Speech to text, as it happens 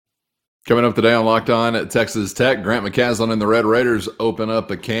Coming up today on Locked On at Texas Tech, Grant McCasland and the Red Raiders open up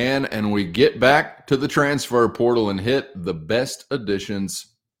a can, and we get back to the transfer portal and hit the best additions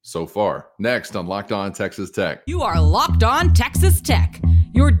so far. Next on Locked On Texas Tech. You are Locked On Texas Tech,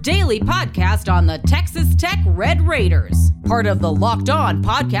 your daily podcast on the Texas Tech Red Raiders, part of the Locked On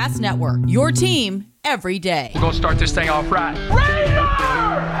Podcast Network, your team every day. We're going to start this thing off right. Raider!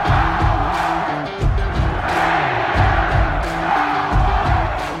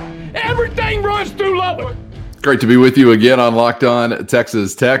 Everything runs through Lubbock. Great to be with you again on Locked On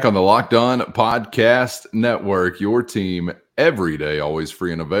Texas Tech on the Locked On Podcast Network, your team every day, always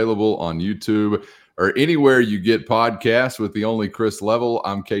free and available on YouTube or anywhere you get podcasts with the only Chris Level.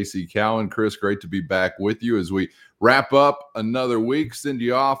 I'm Casey Cowan. Chris, great to be back with you as we wrap up another week, send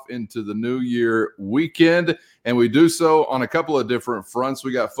you off into the New Year weekend, and we do so on a couple of different fronts.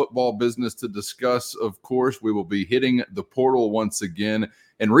 We got football business to discuss, of course. We will be hitting the portal once again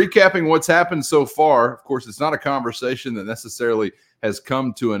and recapping what's happened so far. Of course, it's not a conversation that necessarily has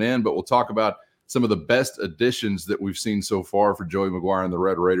come to an end, but we'll talk about some of the best additions that we've seen so far for Joey McGuire and the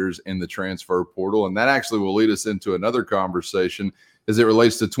Red Raiders in the transfer portal. And that actually will lead us into another conversation as it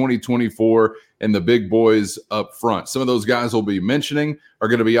relates to 2024 and the big boys up front. Some of those guys we'll be mentioning are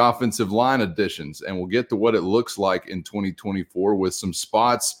going to be offensive line additions, and we'll get to what it looks like in 2024 with some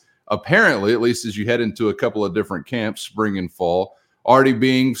spots, apparently, at least as you head into a couple of different camps, spring and fall, already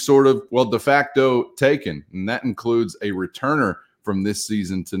being sort of, de facto taken. And that includes a returner from this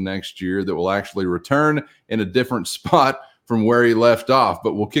season to next year that will actually return in a different spot from where he left off.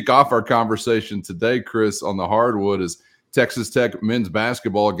 But we'll kick off our conversation today, Chris, on the hardwood as Texas Tech men's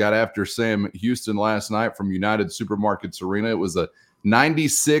basketball got after Sam Houston last night from United Supermarkets Arena. It was a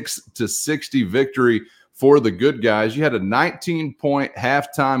 96-60 victory for the good guys. You had a 19-point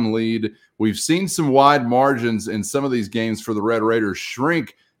halftime lead. We've seen some wide margins in some of these games for the Red Raiders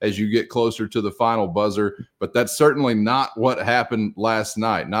shrink as you get closer to the final buzzer, but that's certainly not what happened last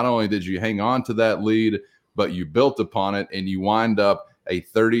night. Not only did you hang on to that lead, but you built upon it, and you wind up a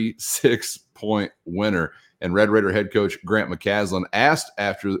 36-point winner. And Red Raider head coach Grant McCasland asked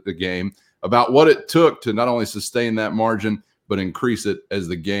after the game about what it took to not only sustain that margin, but increase it as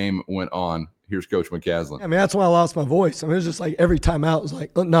the game went on. Here's Coach McCasland. I mean, that's why I lost my voice. I mean, it was just like every time out, it was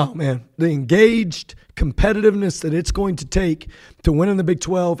like, oh, no, man, the engaged competitiveness that it's going to take to win in the Big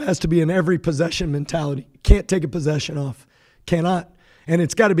 12 has to be in every possession mentality. Can't take a possession off. Cannot. And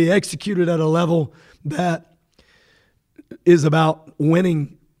it's got to be executed at a level that is about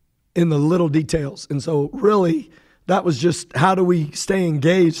winning in the little details. And so really that was just how do we stay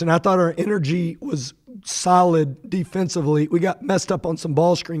engaged? And I thought our energy was solid defensively. We got messed up on some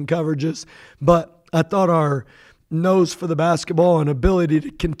ball screen coverages, but I thought our nose for the basketball and ability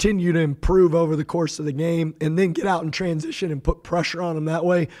to continue to improve over the course of the game and then get out in transition and put pressure on them that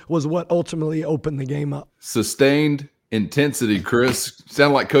way was what ultimately opened the game up. Sustained intensity, Chris.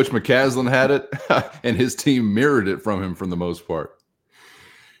 Sounded like Coach McCasland had it, and his team mirrored it from him for the most part.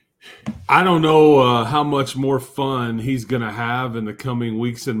 I don't know how much more fun he's going to have in the coming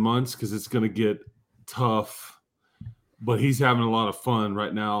weeks and months because it's going to get tough, but he's having a lot of fun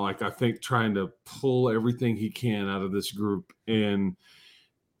right now. Like, I think trying to pull everything he can out of this group and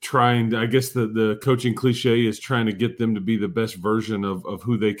trying to, I guess the coaching cliche is trying to get them to be the best version of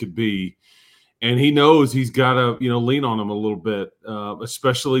who they could be. And he knows he's got to, lean on them a little bit,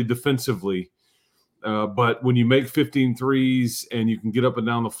 especially defensively. But when you make 15 threes and you can get up and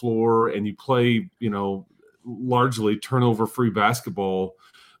down the floor and you play, largely turnover-free basketball,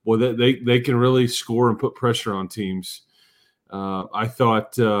 well, they can really score and put pressure on teams. I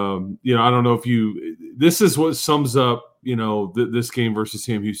thought, I don't know if this is what sums up, this game versus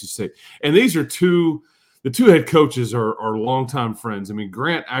Sam Houston State. And these are the two head coaches are longtime friends. I mean,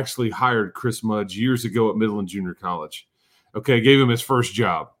 Grant actually hired Chris Mudge years ago at Midland Junior College. Okay, gave him his first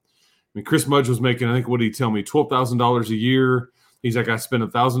job. I mean, Chris Mudge was making, I think, what did he tell me, $12,000 a year. He's like, I spend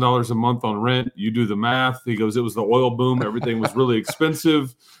 $1,000 a month on rent. You do the math. He goes, it was the oil boom. Everything was really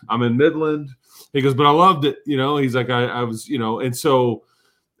expensive. I'm in Midland. He goes, but I loved it. He's like, I was, and so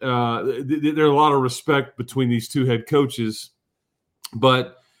there are a lot of respect between these two head coaches.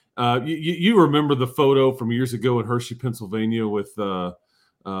 But you remember the photo from years ago in Hershey, Pennsylvania with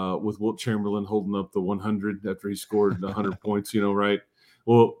Wilt Chamberlain holding up the 100 after he scored 100 points, right?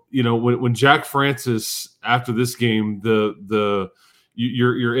 Well, when Jack Francis after this game,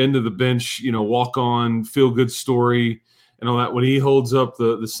 you're into the bench, walk on, feel good story, and all that. When he holds up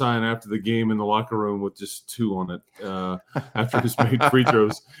the sign after the game in the locker room with just 2 on it after he's made free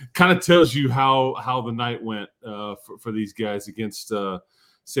throws, kind of tells you how the night went for these guys against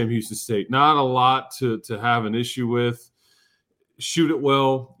Sam Houston State. Not a lot to have an issue with. shoot it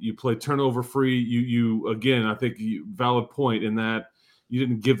well, you play turnover free. You again, I think valid point in that you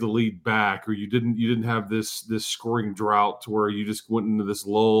didn't give the lead back, or you didn't have this scoring drought to where you just went into this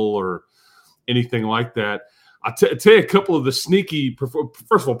lull or anything like that. I'll tell you a couple of the sneaky.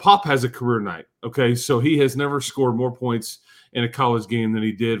 First of all, Pop has a career night. Okay, so he has never scored more points in a college game than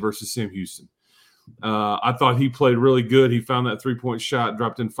he did versus Sam Houston. I thought he played really good. He found that 3-point shot,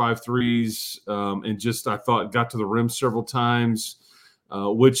 dropped in 5 threes, and just I thought got to the rim several times,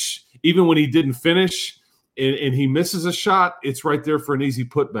 which even when he didn't finish and he misses a shot, it's right there for an easy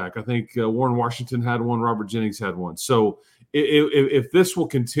putback. I think Warren Washington had one, Robert Jennings had one. So if this will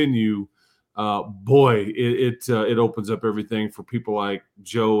continue, it opens up everything for people like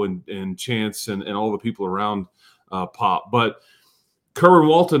Joe and Chance and all the people around Pop. But Kerwin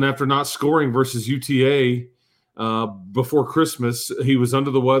Walton, after not scoring versus UTA before Christmas, he was under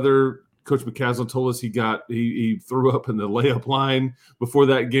the weather. Coach McCaslin told us he threw up in the layup line before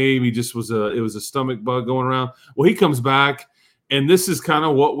that game. He just it was a stomach bug going around. Well, he comes back, and this is kind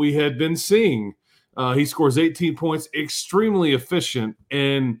of what we had been seeing. He scores 18 points, extremely efficient,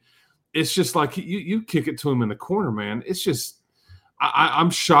 and it's just like you kick it to him in the corner, man. It's just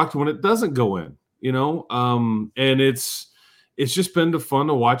I'm shocked when it doesn't go in, and it's just been fun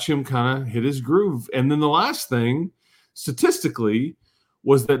to watch him kind of hit his groove. And then the last thing, statistically,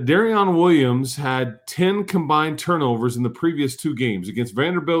 was that Darion Williams had 10 combined turnovers in the previous 2 games against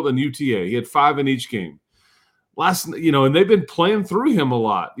Vanderbilt and UTA. He had 5 in each game. And they've been playing through him a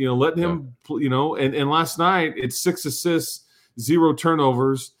lot, letting him, and last night it's 6 assists, 0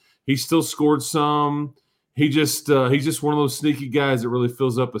 turnovers. He still scored some. He's just one of those sneaky guys that really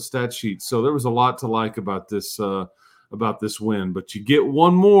fills up a stat sheet. So there was a lot to like about this win. But you get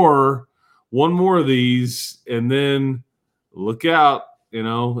one more of these, and then look out.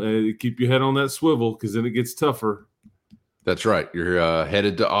 Keep your head on that swivel, because then it gets tougher. That's right. You're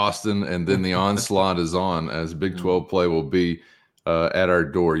headed to Austin, and then the onslaught is on, as Big 12 play will be at our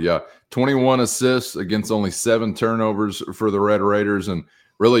door. Yeah, 21 assists against only 7 turnovers for the Red Raiders. And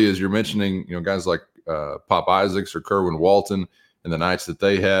really, as you're mentioning, guys like Pop Isaacs or Kerwin Walton, and the nights that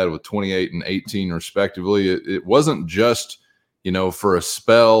they had with 28 and 18 respectively, it wasn't just for a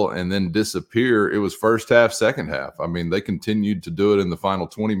spell and then disappear. It was first half, second half. I mean, they continued to do it in the final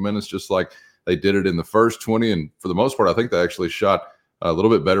 20 minutes, just like they did it in the first 20. And for the most part, I think they actually shot a little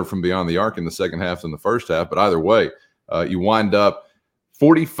bit better from beyond the arc in the second half than the first half. But either way, you wind up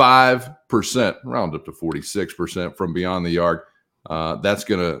 45%, round up to 46% from beyond the arc. That's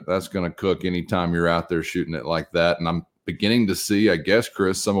gonna cook anytime you're out there shooting it like that. And I'm beginning to see, I guess,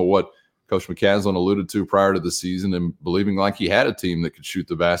 Chris, some of what Coach McCaslin alluded to prior to the season, and believing like he had a team that could shoot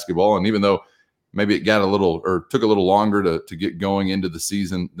the basketball. And even though maybe it took a little longer to get going into the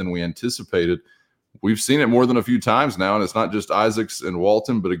season than we anticipated, we've seen it more than a few times now. And it's not just Isaacs and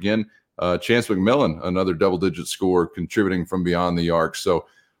Walton, but again, Chance McMillan, another double-digit scorer, contributing from beyond the arc. So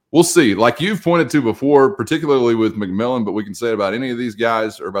we'll see. Like you've pointed to before, particularly with McMillan, but we can say about any of these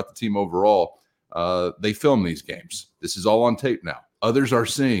guys or about the team overall, they film these games. This is all on tape now. Others are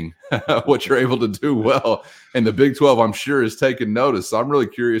seeing what you're able to do well. And the Big 12, I'm sure, is taking notice. So I'm really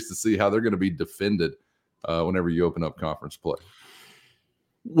curious to see how they're going to be defended whenever you open up conference play.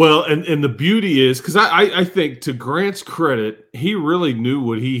 Well, and the beauty is, because I think, to Grant's credit, he really knew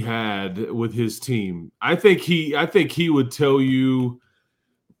what he had with his team. I think he would tell you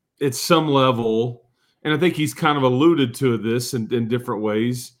at some level, and I think he's kind of alluded to this in different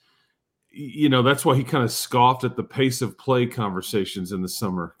ways. That's why he kind of scoffed at the pace of play conversations in the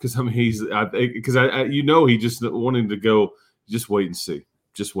summer. Because he just wanted to go, just wait and see,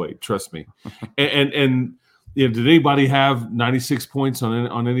 just wait, trust me. and did anybody have 96 points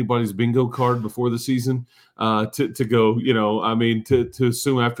on anybody's bingo card before the season? To go, to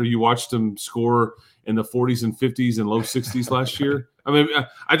assume after you watched them score in the 40s and 50s and low 60s last year. I mean,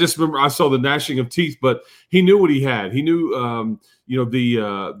 I just remember I saw the gnashing of teeth, but he knew what he had. He knew,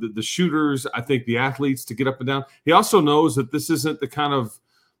 the shooters, I think the athletes to get up and down. He also knows that this isn't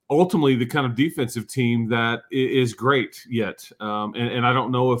ultimately the kind of defensive team that is great yet. And I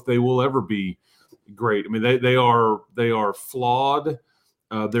don't know if they will ever be great. I mean, they are flawed.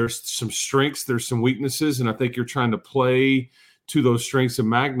 There's some strengths, there's some weaknesses, and I think you're trying to play to those strengths and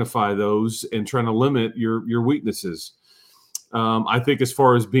magnify those and trying to limit your weaknesses. I think as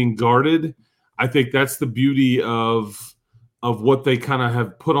far as being guarded, I think that's the beauty of what they kind of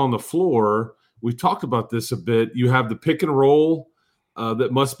have put on the floor. We've talked about this a bit. You have the pick and roll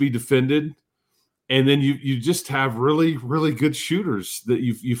that must be defended, and then you just have really, really good shooters that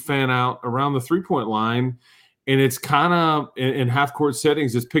you fan out around the 3-point line, and it's kind of in half-court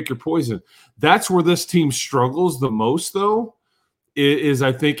settings, it's pick your poison. That's where this team struggles the most, though, is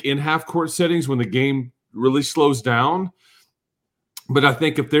I think in half-court settings when the game really slows down. But I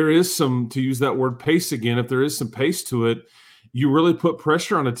think if there is some, to use that word pace again, if there is some pace to it, you really put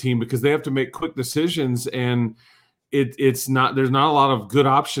pressure on a team because they have to make quick decisions, and there's not a lot of good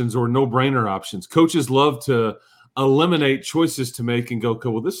options or no-brainer options. Coaches love to eliminate choices to make and go, okay,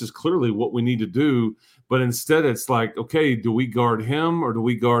 well, this is clearly what we need to do. But instead it's like, okay, do we guard him or do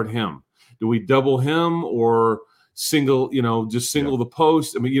we guard him? Do we double him or single the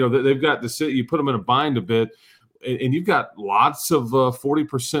post? I mean, they've got to sit, you put them in a bind a bit, and you've got lots of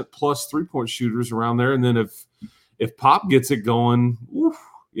 40% plus three-point shooters around there. And then if Pop gets it going,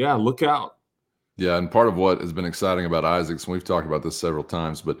 look out. Yeah, and part of what has been exciting about Isaacs, and we've talked about this several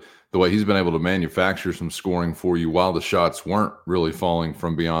times, but the way he's been able to manufacture some scoring for you while the shots weren't really falling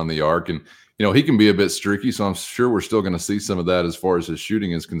from beyond the arc. And, he can be a bit streaky, so I'm sure we're still going to see some of that as far as his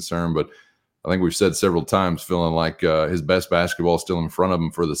shooting is concerned. But I think we've said several times feeling like his best basketball is still in front of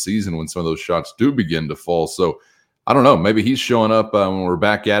him for the season when some of those shots do begin to fall. So I don't know, maybe he's showing up when we're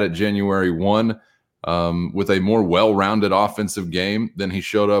back at it January 1 with a more well-rounded offensive game than he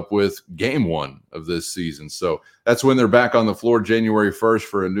showed up with game 1 of this season. So that's when they're back on the floor January 1st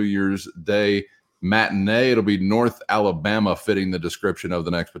for a New Year's Day matinee. It'll be North Alabama fitting the description of the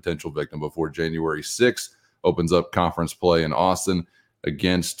next potential victim before January 6th opens up conference play in Austin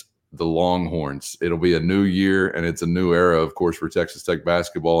against the Longhorns. It'll be a new year, and it's a new era, of course, for Texas Tech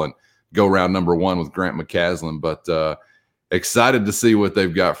basketball and go round number 1 with Grant McCasland. But excited to see what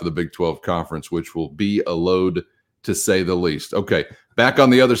they've got for the Big 12 Conference, which will be a load to say the least. Okay, back on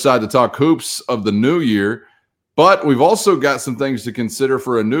the other side to talk hoops of the new year. But we've also got some things to consider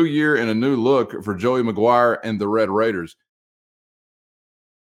for a new year and a new look for Joey McGuire and the Red Raiders.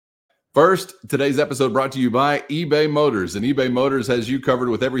 First, today's episode brought to you by eBay Motors. And eBay Motors has you covered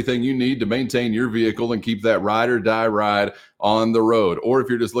with everything you need to maintain your vehicle and keep that ride or die ride on the road. Or if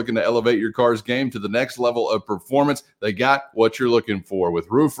you're just looking to elevate your car's game to the next level of performance, they got what you're looking for with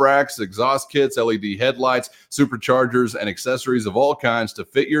roof racks, exhaust kits, LED headlights, superchargers, and accessories of all kinds to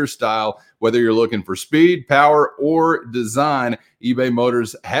fit your style. Whether you're looking for speed, power, or design, eBay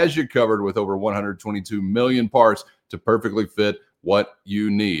Motors has you covered with over 122 million parts to perfectly fit what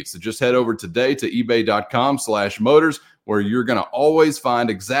you need. So just head over today to ebay.com/motors, where you're going to always find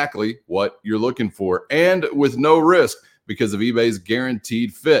exactly what you're looking for, and with no risk because of eBay's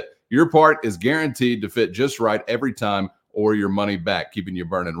guaranteed fit. Your part is guaranteed to fit just right every time, or your money back, keeping you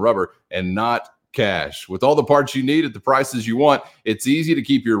burning rubber and not cash. With all the parts you need at the prices you want, it's easy to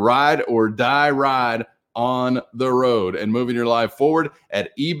keep your ride or die ride on the road and moving your life forward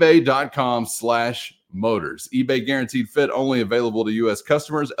at ebay.com/motors. eBay guaranteed fit, only available to U.S.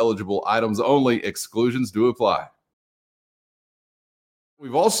 customers, eligible items only, exclusions do apply.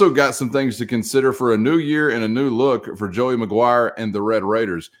 We've also got some things to consider for a new year and a new look for Joey McGuire and the Red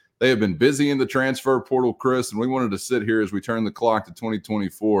Raiders. They have been busy in the transfer portal, Chris, and we wanted to sit here as we turn the clock to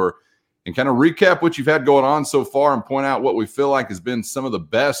 2024 and kind of recap what you've had going on so far and point out what we feel like has been some of the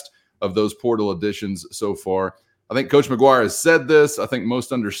best of those portal additions so far. I think Coach McGuire has said this. I think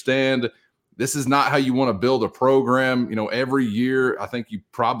most understand this is not how you want to build a program. Every year, I think you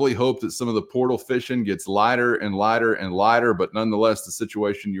probably hope that some of the portal fishing gets lighter and lighter and lighter, but nonetheless, the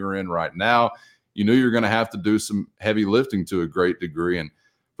situation you're in right now, you knew you're going to have to do some heavy lifting to a great degree. And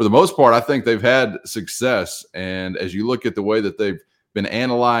for the most part, I think they've had success. And as you look at the way that they've been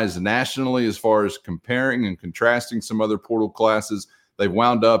analyzed nationally as far as comparing and contrasting some other portal classes, they've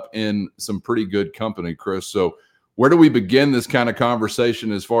wound up in some pretty good company, Chris. So where do we begin this kind of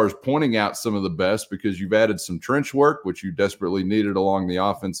conversation as far as pointing out some of the best? Because you've added some trench work, which you desperately needed along the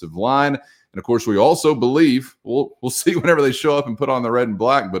offensive line. And, of course, we also believe, we'll see whenever they show up and put on the red and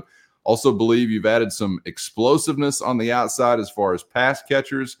black, but also believe you've added some explosiveness on the outside as far as pass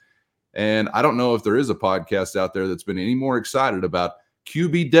catchers. And I don't know if there is a podcast out there that's been any more excited about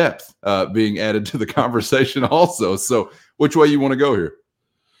QB depth being added to the conversation also. So which way you want to go here?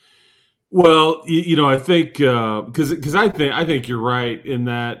 Well, I think because I think you're right in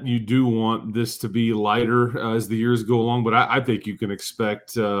that you do want this to be lighter as the years go along. But I think you can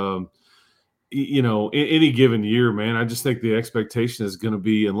expect, any given year, man. I just think the expectation is going to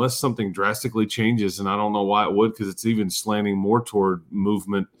be, unless something drastically changes, and I don't know why it would, because it's even slanting more toward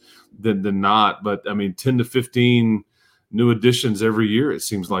movement than not. But I mean, 10 to 15 new additions every year, it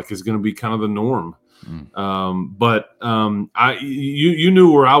seems like, is going to be kind of the norm. But you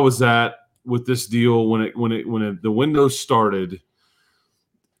knew where I was at with this deal when the window started,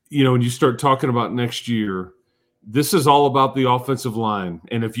 and you start talking about next year, this is all about the offensive line.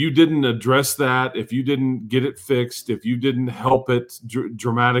 And if you didn't address that, if you didn't get it fixed, if you didn't help it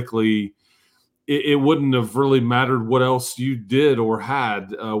dramatically, it wouldn't have really mattered what else you did or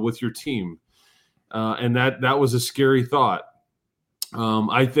had with your team. And that was a scary thought.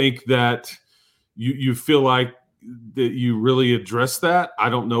 I think that you feel like that you really addressed that. I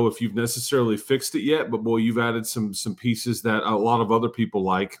don't know if you've necessarily fixed it yet, but boy, you've added some pieces that a lot of other people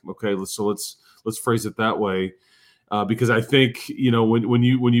like. Okay, so let's phrase it that way, because I think when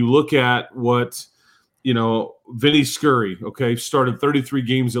you look at what Vinny Scurry, okay, started 33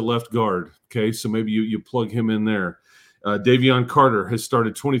 games at left guard. Okay, so maybe you plug him in there. Davion Carter has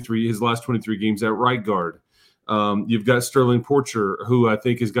started his last 23 games at right guard. You've got Sterling Porcher, who I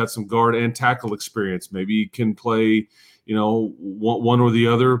think has got some guard and tackle experience. Maybe he can play, one or the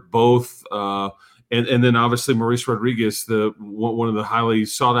other, both. And then obviously Maurice Rodriguez, one of the highly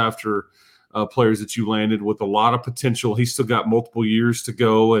sought after players that you landed with a lot of potential. He's still got multiple years to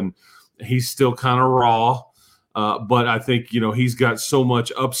go, and he's still kind of raw. But I think, he's got so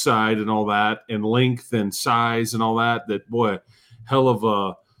much upside and all that, and length and size and all that, boy, hell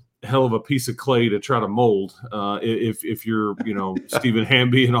of a piece of clay to try to mold if you're, Stephen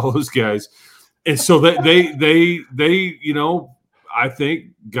Hamby and all those guys. And so they I think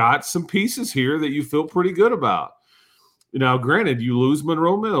got some pieces here that you feel pretty good about. Now, granted, you lose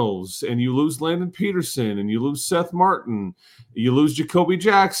Monroe Mills and you lose Landon Peterson and you lose Seth Martin, you lose Jacoby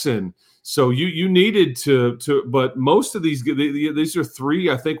Jackson. So you needed to, but most of these are 3,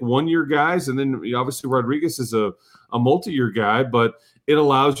 I think, 1-year guys, and then obviously Rodriguez is a multi-year guy, but it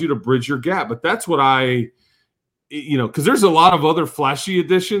allows you to bridge your gap. But that's what because there's a lot of other flashy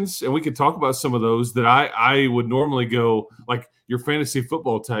additions, and we could talk about some of those that I would normally go like your fantasy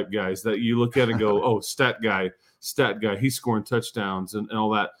football type guys that you look at and go, oh, stat guy, he's scoring touchdowns and all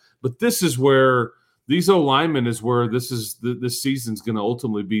that. But this is where these O-linemen is where this season's going to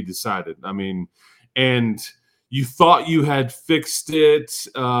ultimately be decided. I mean, and you thought you had fixed it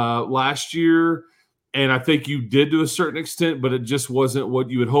last year, and I think you did to a certain extent, but it just wasn't what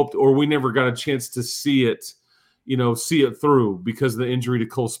you had hoped, or we never got a chance to see it through because of the injury to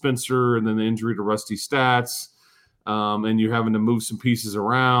Cole Spencer and then the injury to Rusty Stats, and you're having to move some pieces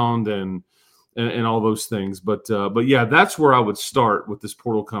around and all those things. But yeah, that's where I would start with this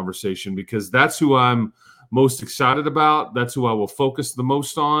portal conversation, because that's who I'm most excited about. That's who I will focus the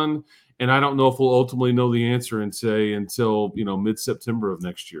most on. And I don't know if we'll ultimately know the answer until mid-September of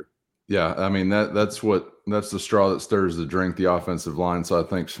next year. Yeah, I mean that's the straw that stirs the drink, the offensive line. So I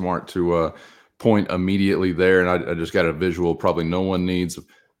think smart to point immediately there. And I just got a visual. Probably no one needs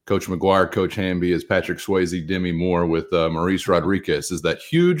Coach McGuire, Coach Hamby is Patrick Swayze, Demi Moore with Maurice Rodriguez is that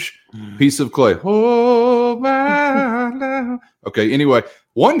huge piece of clay. Oh, man. Okay, anyway,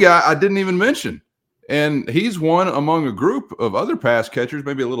 one guy I didn't even mention, and he's one among a group of other pass catchers,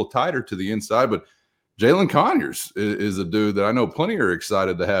 maybe a little tighter to the inside, but Jalen Conyers is a dude that I know plenty are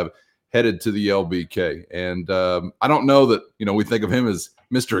excited to have headed to the LBK. And I don't know that, we think of him as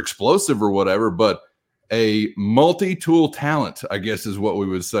Mr. Explosive or whatever, but a multi-tool talent, I guess is what we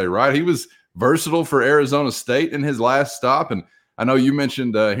would say, right? He was versatile for Arizona State in his last stop. And I know you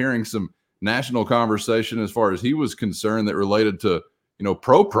mentioned hearing some national conversation as far as he was concerned that related to,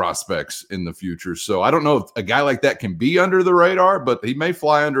 pro prospects in the future. So I don't know if a guy like that can be under the radar, but he may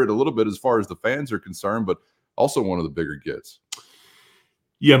fly under it a little bit as far as the fans are concerned, but also one of the bigger gets.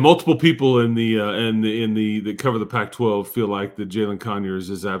 Yeah, multiple people in the that cover the Pac-12 feel like that Jalen Conyers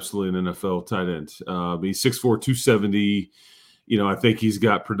is absolutely an NFL tight end. He's 6'4", 270. I think he's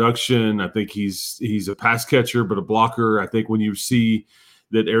got production. I think he's a pass catcher, but a blocker. I think when you see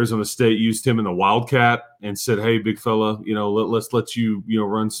that Arizona State used him in the Wildcat and said, "Hey, big fella, let's let you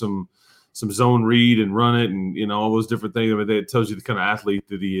run some zone read and run it and all those different things." I mean, it tells you the kind of athlete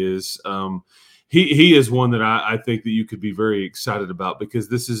that he is. He is one that I think that you could be very excited about, because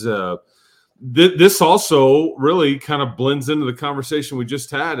this is this also really kind of blends into the conversation we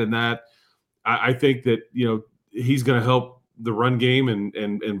just had, in that I think that he's going to help the run game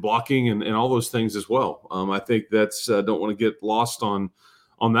and blocking and all those things as well. I think that's don't want to get lost on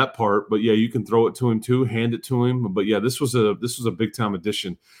that part, but yeah, you can throw it to him too, hand it to him. But yeah, this was a big time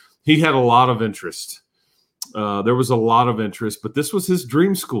addition. He had a lot of interest. There was a lot of interest, but this was his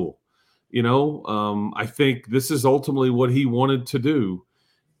dream school. I think this is ultimately what he wanted to do,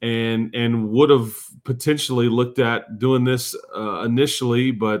 and would have potentially looked at doing this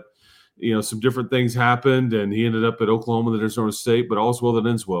initially, but some different things happened, and he ended up at Oklahoma, then Arizona State. But all's well that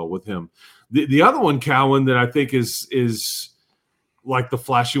ends well with him. The other one, Cowan, that I think is like the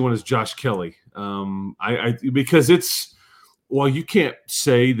flashy one is Josh Kelly. Because it's, while you can't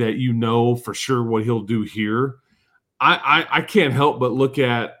say that for sure what he'll do here, I can't help but look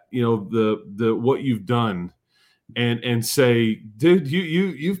at the what you've done and say, dude,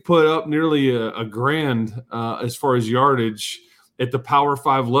 you've put up nearly a grand as far as yardage at the Power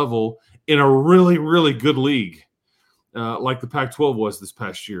 5 level in a really, really good league like the Pac-12 was this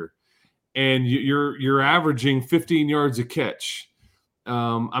past year. And you're averaging 15 yards a catch.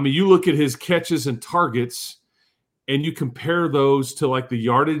 You look at his catches and targets, and you compare those to like the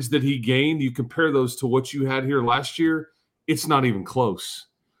yardage that he gained. You compare those to what you had here last year. It's not even close.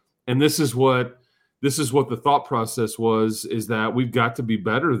 And this is what the thought process was, is that we've got to be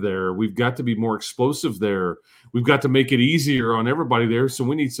better there. We've got to be more explosive there. We've got to make it easier on everybody there. So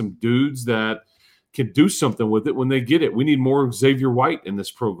we need some dudes that can do something with it when they get it. We need more Xavier White in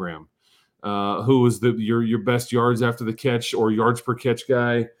this program, who was your best yards after the catch or yards per catch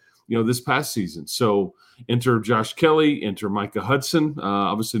guy, this past season. So enter Josh Kelly, enter Micah Hudson,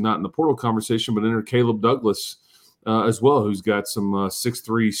 obviously not in the portal conversation, but enter Caleb Douglas as well, who's got some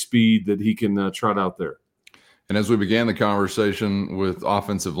 6'3" speed that he can trot out there. And as we began the conversation with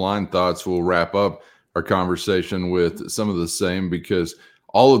offensive line thoughts, we'll wrap up our conversation with some of the same, because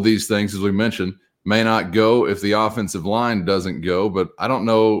all of these things, as we mentioned, may not go if the offensive line doesn't go, but I don't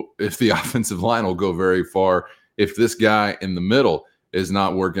know if the offensive line will go very far if this guy in the middle is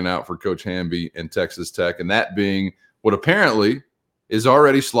not working out for Coach Hamby and Texas Tech, and that being what apparently is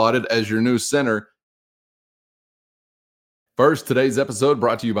already slotted as your new center. First, today's episode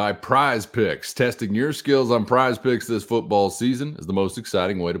brought to you by Prize Picks. Testing your skills on Prize Picks this football season is the most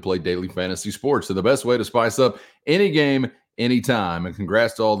exciting way to play daily fantasy sports, and the best way to spice up any game anytime. And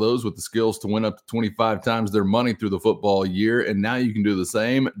congrats to all those with the skills to win up to 25 times their money through the football year. And now you can do the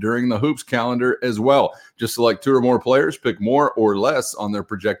same during the hoops calendar as well. Just select 2 or more players, pick more or less on their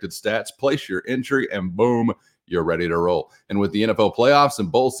projected stats, place your entry, and boom, you're ready to roll. And with the NFL playoffs and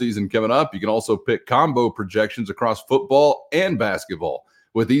bowl season coming up, you can also pick combo projections across football and basketball.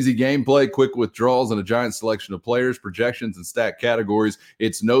 With easy gameplay, quick withdrawals, and a giant selection of players, projections, and stat categories,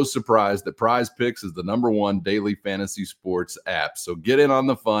 it's no surprise that Prize Picks is the #1 daily fantasy sports app. So get in on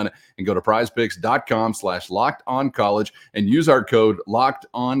the fun and go to prizepicks.com/lockedoncollege and use our code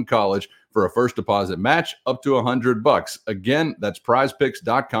LOCKEDONCollege for a first deposit match up to $100. Again, that's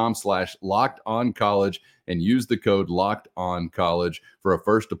prizepicks.com/lockedoncollege and use the code LOCKEDONCollege for a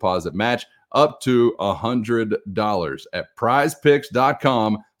first deposit match up to $100 at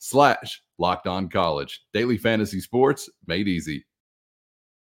prizepicks.com/lockedoncollege. Daily fantasy sports made easy.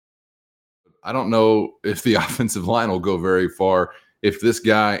 I don't know if the offensive line will go very far if this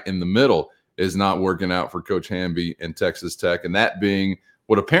guy in the middle is not working out for Coach Hamby and Texas Tech, and that being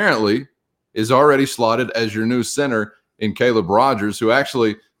what apparently is already slotted as your new center in Caleb Rogers, who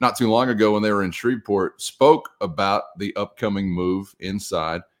actually not too long ago when they were in Shreveport spoke about the upcoming move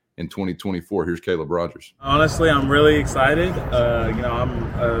inside in 2024. Here's Caleb Rogers. Honestly, I'm really excited. I'm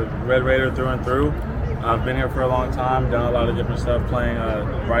a Red Raider through and through. I've been here for a long time, done a lot of different stuff, playing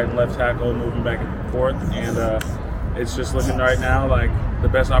right and left tackle, moving back and forth, and it's just looking right now like the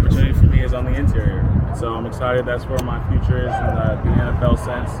best opportunity for me is on the interior. So I'm excited. That's where my future is in the NFL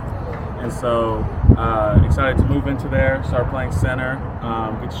sense. And so excited to move into there, start playing center,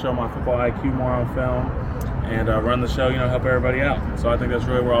 get to show my football IQ more on film, and run the show, help everybody out. So I think that's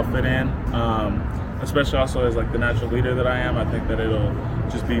really where I'll fit in, especially also as like the natural leader that I am. I think that it'll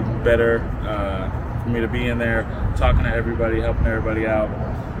just be better for me to be in there, talking to everybody, helping everybody out,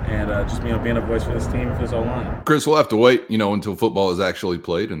 and just being a voice for this team, for this whole line. Chris, we'll have to wait, until football is actually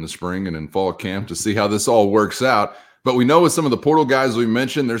played in the spring and in fall camp to see how this all works out. But we know with some of the portal guys we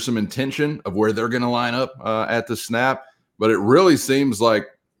mentioned, there's some intention of where they're going to line up at the snap. But it really seems like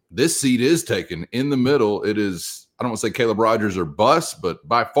this seat is taken in the middle. It is, I don't want to say Caleb Rogers or bust, but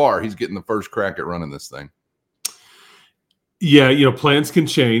by far he's getting the first crack at running this thing. Yeah, plans can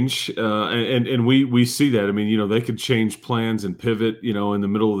change, and we see that. I mean, they could change plans and pivot, in the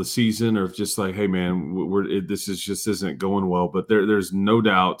middle of the season, or just like, hey, man, this isn't going well. But there's no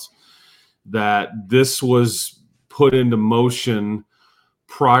doubt that this was put into motion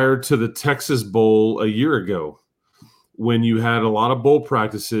prior to the Texas Bowl a year ago, when you had a lot of bowl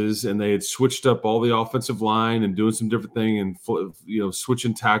practices and they had switched up all the offensive line and doing some different thing and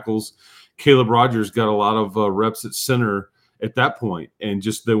switching tackles. Caleb Rogers got a lot of reps at center at that point, and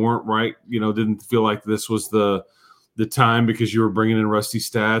just they weren't right. Didn't feel like this was the time because you were bringing in Rusty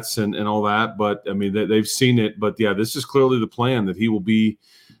Stats and all that. But I mean, they've seen it. But yeah, this is clearly the plan, that he will be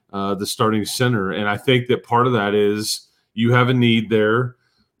the starting center. And I think that part of that is you have a need there.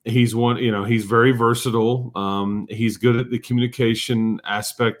 He's he's very versatile. He's good at the communication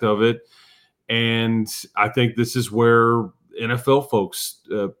aspect of it. And I think this is where NFL folks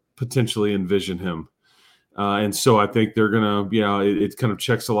potentially envision him. And so I think they're going to, it kind of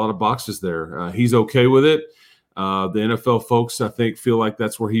checks a lot of boxes there. He's okay with it. The NFL folks, I think, feel like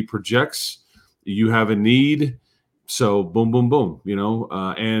that's where he projects. You have a need, so boom, boom, boom.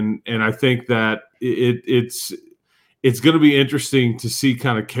 And I think that it's going to be interesting to see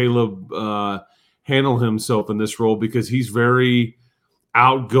kind of Caleb handle himself in this role, because he's very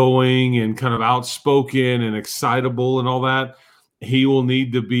outgoing and kind of outspoken and excitable and all that. He will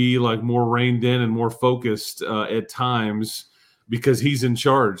need to be like more reined in and more focused at times, because he's in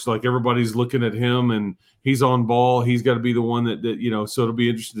charge. Like, everybody's looking at him and he's on ball. He's got to be the one that so it'll be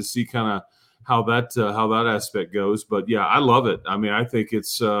interesting to see kind of how that aspect goes. But yeah, I love it. I mean, I think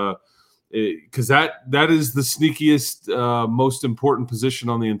it's because that is the sneakiest, most important position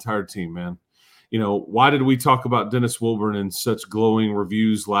on the entire team, man. Why did we talk about Dennis Wilburn in such glowing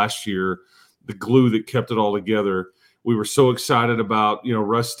reviews last year? The glue that kept it all together. We were so excited about,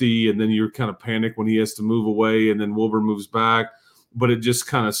 Rusty, and then you're kind of panicked when he has to move away, and then Wilburn moves back. But it just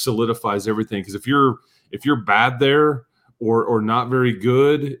kind of solidifies everything. Because if you're bad there or not very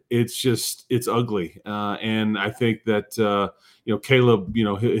good, it's ugly. And I think that Caleb,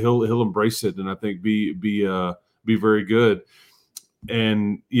 he'll embrace it, and I think be very good.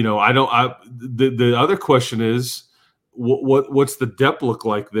 And the other question is, what's the depth look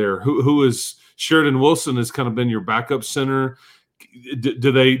like there? Who is Sheridan Wilson has kind of been your backup center.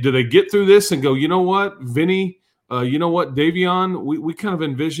 Do they get through this and go, you know what, Vinny, you know what, Davion, we kind of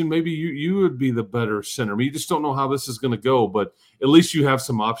envision maybe you would be the better center. I mean, you just don't know how this is going to go, but at least you have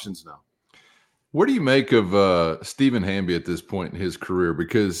some options now. What do you make of Stephen Hamby at this point in his career?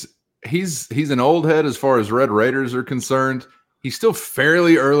 Because he's an old head as far as Red Raiders are concerned. He's still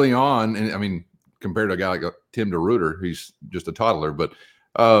fairly early on, and I mean, compared to a guy like Tim DeRuyter, he's just a toddler, but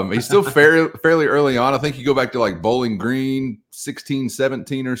he's still fairly early on. I think you go back to like Bowling Green, 16,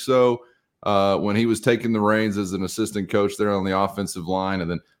 17 or so, when he was taking the reins as an assistant coach there on the offensive line,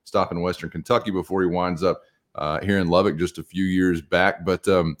 and then stopping Western Kentucky before he winds up here in Lubbock just a few years back. But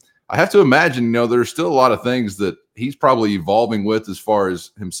I have to imagine, there's still a lot of things that he's probably evolving with as far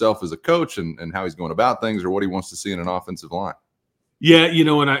as himself as a coach and how he's going about things, or what he wants to see in an offensive line. Yeah,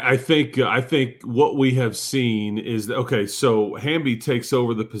 and I think what we have seen is that, okay, so Hamby takes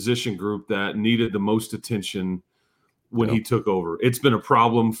over the position group that needed the most attention when he took over. It's been a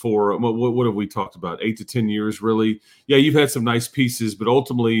problem for what have we talked about, 8 to 10 years, really. Yeah, you've had some nice pieces, but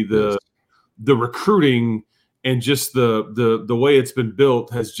ultimately the recruiting and just the way it's been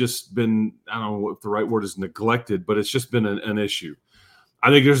built has just been, I don't know if the right word is neglected, but it's just been an issue.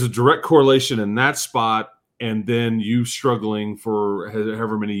 I think there's a direct correlation in that spot, and then you struggling for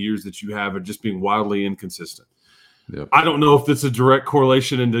however many years that you have and just being wildly inconsistent. Yep. I don't know if it's a direct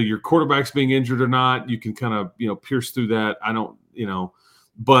correlation into your quarterbacks being injured or not. You can kind of, pierce through that. I don't,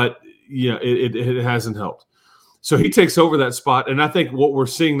 but yeah, it hasn't helped. So he takes over that spot. And I think what we're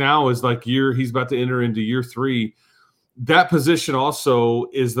seeing now is like he's about to enter into year 3. That position also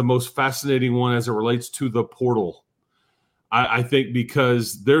is the most fascinating one as it relates to the portal. I think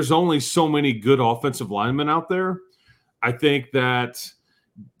because there's only so many good offensive linemen out there. I think that,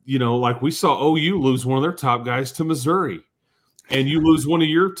 like we saw OU lose one of their top guys to Missouri, and you lose one of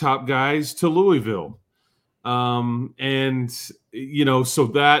your top guys to Louisville. So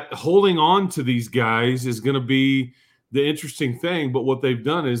that holding on to these guys is going to be the interesting thing. But what they've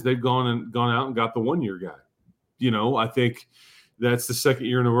done is they've gone out and got the 1-year guy. I think that's the second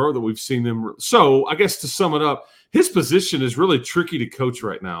year in a row that we've seen them. So I guess to sum it up, his position is really tricky to coach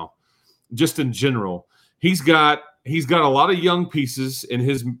right now, just in general. He's got a lot of young pieces in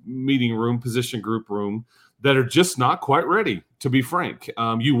his meeting room, position group room, that are just not quite ready, to be frank.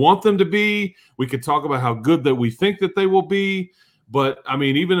 You want them to be. We could talk about how good that we think that they will be. But, I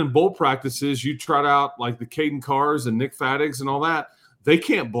mean, even in bowl practices, you trot out like the Caden Carrs and Nick Fatigs and all that. They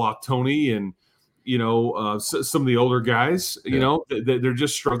can't block Tony and, some of the older guys. They're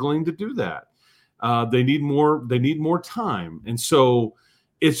just struggling to do that. They need more time. And so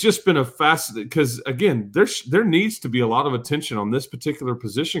it's just been a fascinating, because again, there needs to be a lot of attention on this particular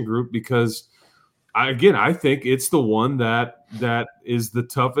position group, because I think it's the one that is the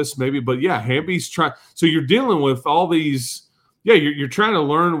toughest maybe. But yeah, Hamby's trying. So you're dealing with all these. Yeah, you're trying to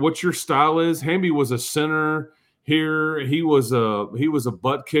learn what your style is. Hamby was a center here. He was a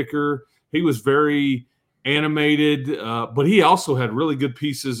butt kicker. He was very animated, but he also had really good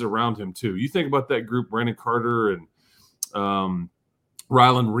pieces around him too. You think about that group: Brandon Carter and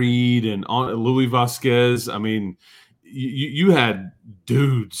Rylan Reed and Louis Vasquez. I mean, you had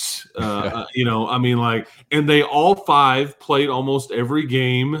dudes, and they all 5 played almost every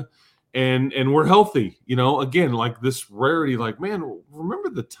game and were healthy. Again, like this rarity, like, man, remember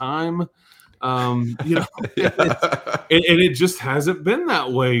the time, and it just hasn't been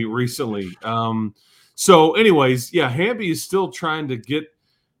that way recently. So, anyways, yeah, Hamby is still trying to get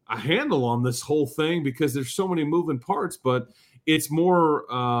a handle on this whole thing because there's so many moving parts, but it's more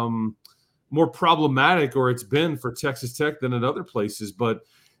problematic, or it's been for Texas Tech than at other places. But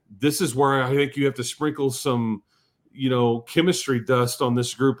this is where I think you have to sprinkle some, chemistry dust on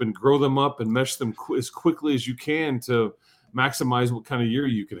this group and grow them up and mesh them as quickly as you can to maximize what kind of year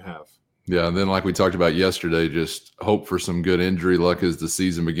you could have. Yeah, and then like we talked about yesterday, just hope for some good injury luck as the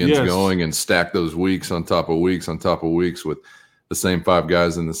season begins going, and stack those weeks on top of weeks on top of weeks with the same 5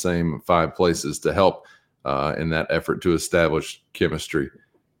 guys in the same 5 places to help in that effort to establish chemistry.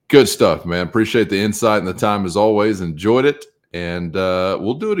 Good stuff, man. Appreciate the insight and the time as always. Enjoyed it. And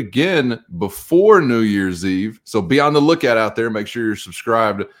we'll do it again before New Year's Eve. So be on the lookout out there. Make sure you're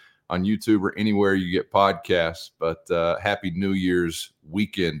subscribed on YouTube or anywhere you get podcasts. But happy New Year's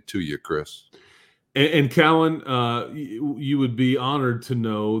weekend to you, Chris. And Callan, you would be honored to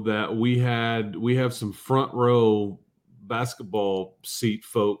know that we have some front row basketball seat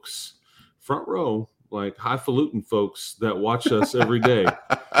folks, front row, like highfalutin folks that watch us every day.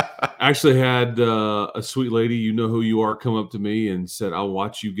 Actually had a sweet lady, you know who you are, come up to me and said, "I'll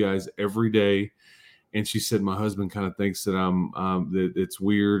watch you guys every day." And she said, "My husband kind of thinks that that it's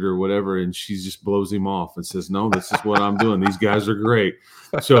weird or whatever." And she just blows him off and says, "No, this is what I'm doing. These guys are great."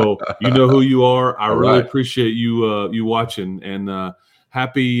 So you know who you are. I really appreciate you watching, and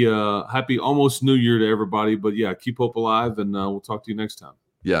happy almost New Year to everybody. But yeah, keep hope alive, and we'll talk to you next time.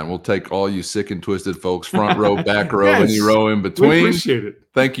 Yeah, and we'll take all you sick and twisted folks, front row, back row, any row in between. We appreciate it.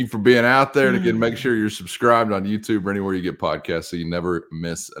 Thank you for being out there. And again, make sure you're subscribed on YouTube or anywhere you get podcasts so you never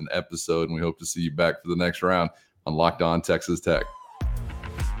miss an episode. And we hope to see you back for the next round on Locked On Texas Tech.